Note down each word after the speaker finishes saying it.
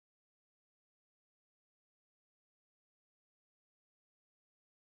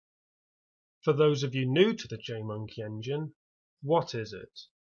For those of you new to the jMonkeyEngine, what is it?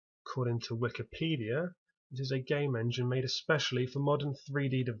 According to Wikipedia, it is a game engine made especially for modern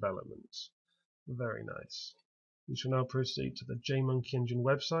 3D development. Very nice. We shall now proceed to the jMonkeyEngine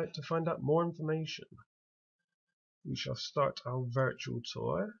website to find out more information. We shall start our virtual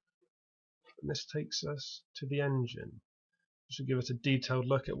tour, and this takes us to the engine. This will give us a detailed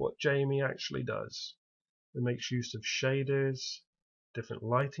look at what JME actually does. It makes use of shaders, different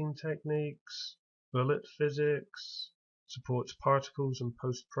lighting techniques, bullet physics, supports particles and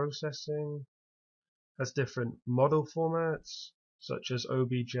post-processing, has different model formats such as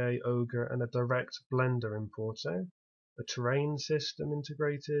OBJ, Ogre, and a direct Blender importer, a terrain system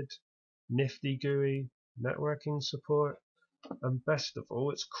integrated, nifty GUI, networking support, and best of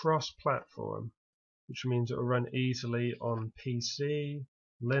all, it's cross-platform, which means it will run easily on PC,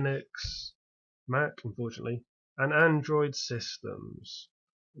 Linux, Mac, unfortunately, and Android systems.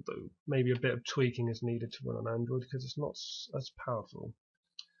 Although maybe a bit of tweaking is needed to run on Android because it's not as powerful.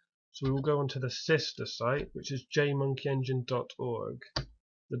 So we will go on to the sister site, which is jMonkeyEngine.org.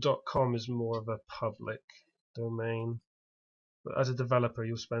 The .com is more of a public domain, but as a developer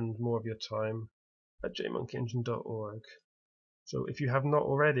you'll spend more of your time at jMonkeyEngine.org. So if you have not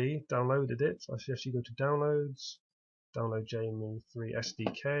already downloaded it, I suggest you go to Downloads, download JME3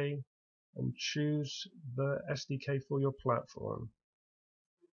 SDK, and choose the SDK for your platform.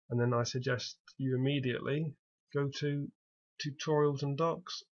 And then I suggest you immediately go to Tutorials and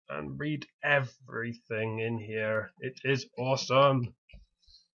Docs and read everything in here. It is awesome.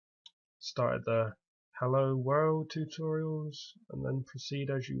 Start at the Hello World tutorials and then proceed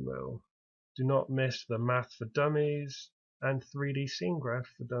as you will. Do not miss the Math for Dummies and 3D Scene Graph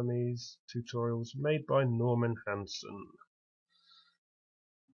for Dummies tutorials made by Norman Hansen.